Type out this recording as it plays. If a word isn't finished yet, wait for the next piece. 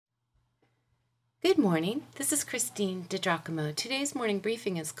Good morning. This is Christine DiGiacomo. Today's morning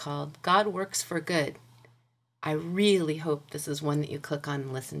briefing is called God Works for Good. I really hope this is one that you click on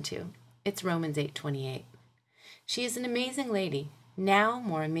and listen to. It's Romans 8:28. She is an amazing lady, now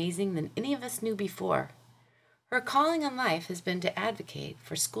more amazing than any of us knew before. Her calling in life has been to advocate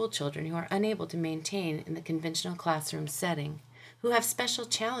for school children who are unable to maintain in the conventional classroom setting, who have special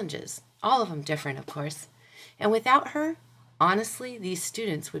challenges, all of them different, of course. And without her, honestly, these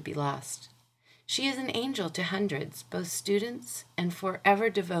students would be lost. She is an angel to hundreds, both students and forever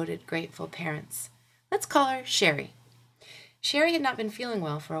devoted, grateful parents. Let's call her Sherry. Sherry had not been feeling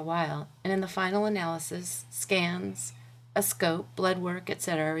well for a while, and in the final analysis, scans, a scope, blood work,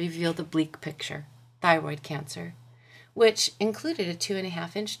 etc., revealed a bleak picture: thyroid cancer, which included a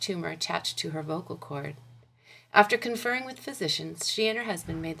 2.5-inch tumor attached to her vocal cord. After conferring with physicians, she and her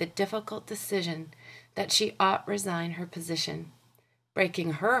husband made the difficult decision that she ought resign her position,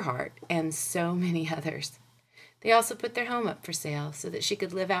 breaking her heart and so many others. They also put their home up for sale so that she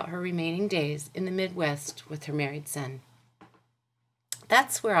could live out her remaining days in the Midwest with her married son.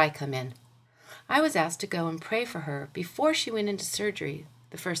 That's where I come in. I was asked to go and pray for her before she went into surgery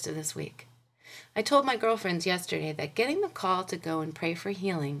the first of this week. I told my girlfriends yesterday that getting the call to go and pray for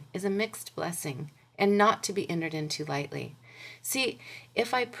healing is a mixed blessing and not to be entered into lightly. See,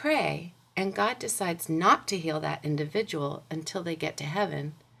 if I pray and God decides not to heal that individual until they get to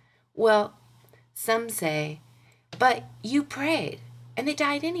heaven, well, some say, but you prayed and they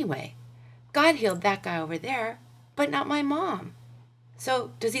died anyway. God healed that guy over there, but not my mom.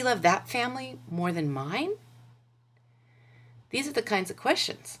 So does he love that family more than mine? These are the kinds of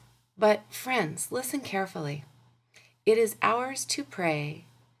questions. But friends, listen carefully. It is ours to pray.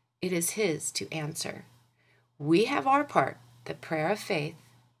 It is his to answer. We have our part, the prayer of faith.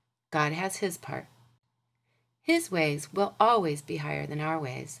 God has his part. His ways will always be higher than our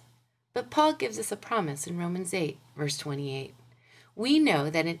ways. But Paul gives us a promise in Romans 8, verse 28. We know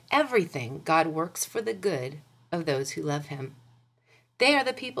that in everything God works for the good of those who love him. They are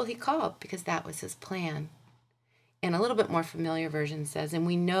the people he called because that was his plan. And a little bit more familiar version says, and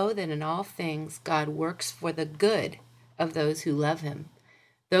we know that in all things God works for the good of those who love him.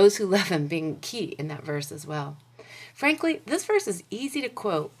 Those who love him being key in that verse as well. Frankly, this verse is easy to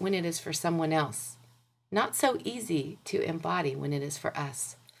quote when it is for someone else, not so easy to embody when it is for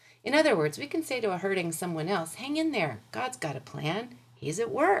us. In other words, we can say to a hurting someone else, hang in there, God's got a plan, he's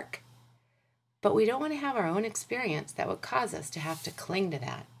at work. But we don't want to have our own experience that would cause us to have to cling to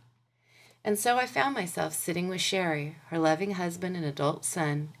that. And so I found myself sitting with Sherry, her loving husband and adult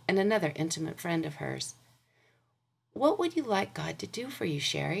son, and another intimate friend of hers. What would you like God to do for you,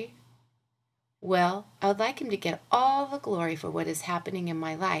 Sherry? Well, I would like him to get all the glory for what is happening in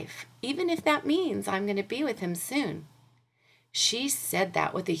my life, even if that means I'm going to be with him soon. She said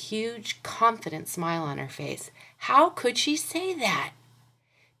that with a huge, confident smile on her face. How could she say that?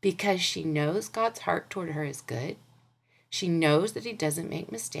 Because she knows God's heart toward her is good. She knows that he doesn't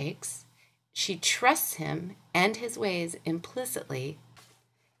make mistakes. She trusts him and his ways implicitly.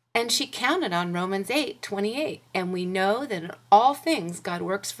 And she counted on Romans 8:28. And we know that in all things God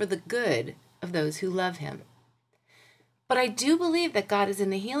works for the good of those who love him. But I do believe that God is in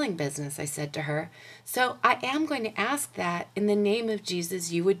the healing business, I said to her. So I am going to ask that in the name of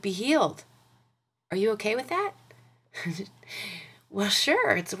Jesus you would be healed. Are you okay with that? Well,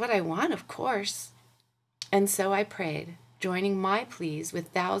 sure, it's what I want, of course. And so I prayed, joining my pleas with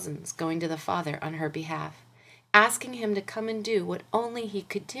thousands going to the Father on her behalf, asking him to come and do what only he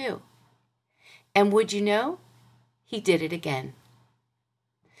could do. And would you know? He did it again.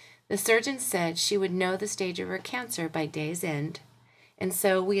 The surgeon said she would know the stage of her cancer by day's end, and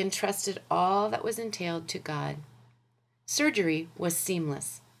so we entrusted all that was entailed to God. Surgery was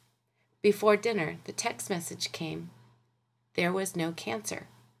seamless. Before dinner, the text message came. There was no cancer.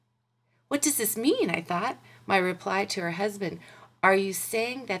 What does this mean? I thought. My reply to her husband, are you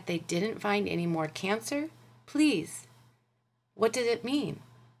saying that they didn't find any more cancer? Please. What did it mean?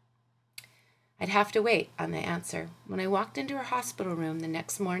 I'd have to wait on the answer. When I walked into her hospital room the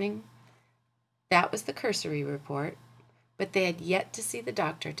next morning, that was the cursory report, but they had yet to see the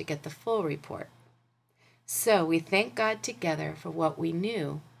doctor to get the full report. So we thanked God together for what we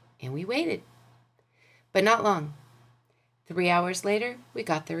knew, and we waited. But not long. 3 hours later, we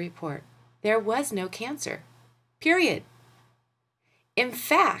got the report. There was no cancer. Period. In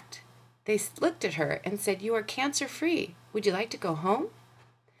fact, they looked at her and said, you are cancer-free. Would you like to go home?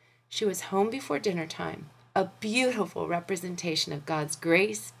 She was home before dinner time, a beautiful representation of God's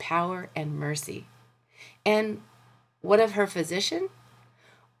grace, power, and mercy. And what of her physician?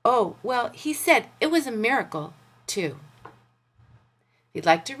 Oh, well, he said it was a miracle, too. If you'd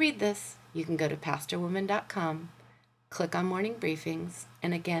like to read this, you can go to pastorwoman.com, click on Morning Briefings,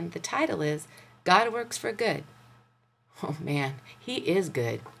 and again, the title is God Works for Good. Oh man, He is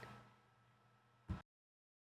good.